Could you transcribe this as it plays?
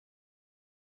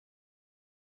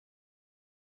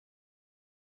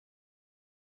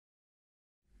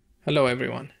Hello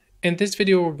everyone. In this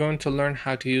video we're going to learn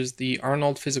how to use the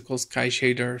Arnold Physical Sky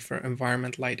Shader for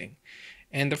environment lighting.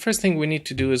 And the first thing we need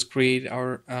to do is create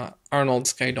our Arnold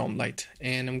Sky Dome light.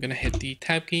 And I'm going to hit the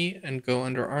tab key and go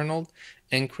under Arnold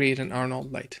and create an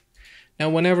Arnold light.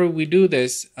 Now whenever we do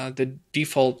this, the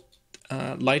default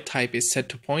light type is set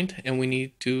to point, and we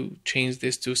need to change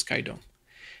this to Sky Dome.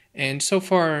 And so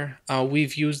far,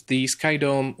 we've used the Sky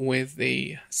Dome with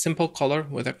a simple color,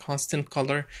 with a constant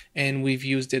color, and we've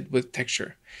used it with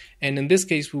texture. And in this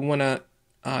case, we want to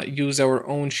use our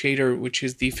own shader, which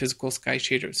is the Physical Sky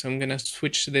Shader. So I'm going to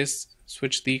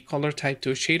switch the color type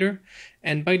to a shader.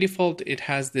 And by default, it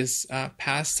has this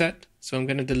path set. So I'm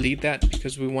going to delete that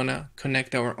because we want to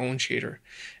connect our own shader.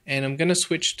 And I'm going to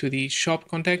switch to the shop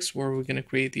context where we're going to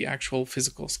create the actual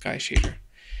Physical Sky Shader.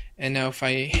 And now if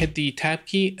I hit the tab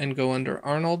key and go under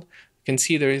Arnold, you can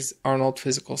see there is Arnold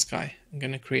Physical Sky. I'm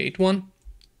going to create one.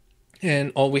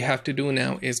 And all we have to do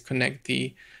now is connect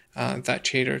the that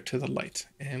shader to the light.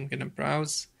 And I'm going to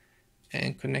browse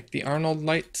and connect the Arnold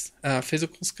light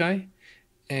Physical Sky.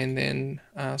 And then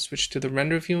switch to the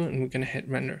render view, and we're going to hit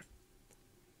render.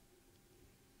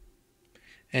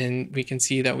 And we can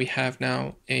see that we have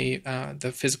now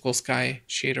the Physical Sky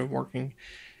shader working.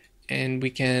 And we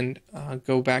can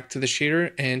go back to the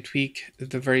shader and tweak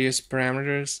the various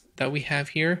parameters that we have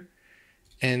here,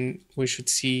 and we should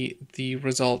see the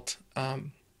result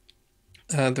of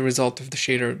the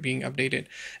shader being updated.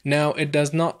 Now it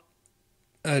does not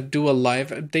do a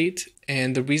live update,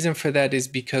 and the reason for that is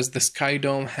because the Sky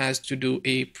Dome has to do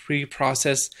a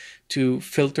pre-process to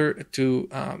filter to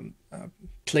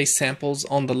place samples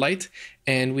on the light,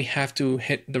 and we have to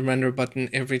hit the render button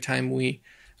every time we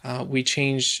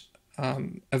change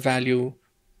a value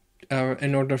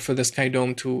in order for the Sky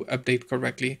Dome to update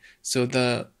correctly. So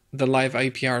the live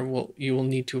IPR you will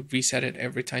need to reset it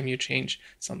every time you change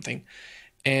something.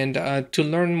 And to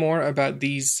learn more about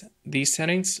these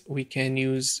settings, we can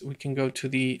go to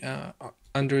the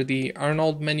under the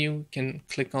Arnold menu, you can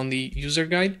click on the user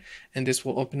guide, and this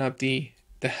will open up the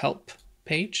help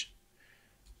page.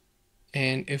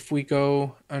 And if we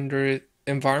go under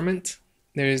environment,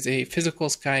 there is a Physical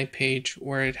Sky page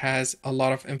where it has a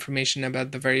lot of information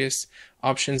about the various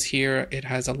options here. It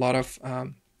has a lot of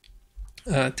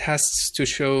tests to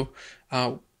show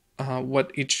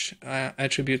what each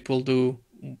attribute will do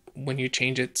when you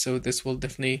change it. So this will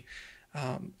definitely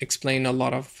explain a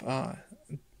lot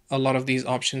of these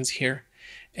options here.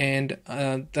 And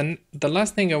then the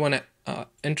last thing I want to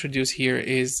introduce here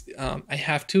is I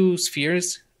have two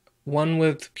spheres, one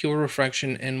with pure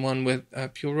refraction and one with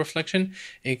pure reflection.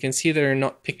 And you can see they're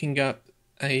not picking up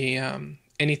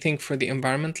anything for the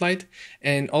environment light.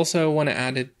 And also I want to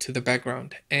add it to the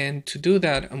background. And to do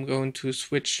that, I'm going to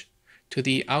switch to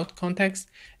the out context.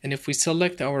 And if we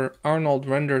select our Arnold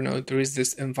render node, there is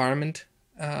this environment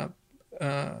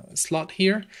slot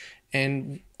here.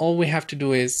 And all we have to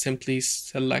do is simply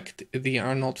select the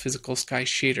Arnold Physical Sky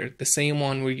Shader, the same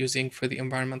one we're using for the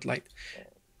environment light.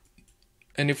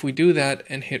 And if we do that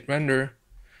and hit render,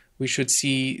 we should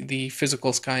see the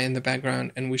physical sky in the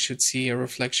background, and we should see a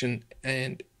reflection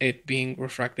and it being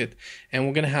refracted. And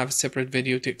we're going to have a separate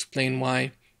video to explain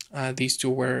why these two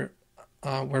were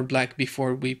black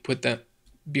before we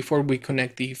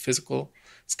connect the Physical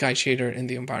Sky Shader in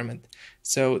the environment.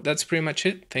 So that's pretty much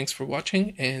it. Thanks for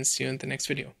watching, and see you in the next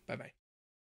video. Bye bye.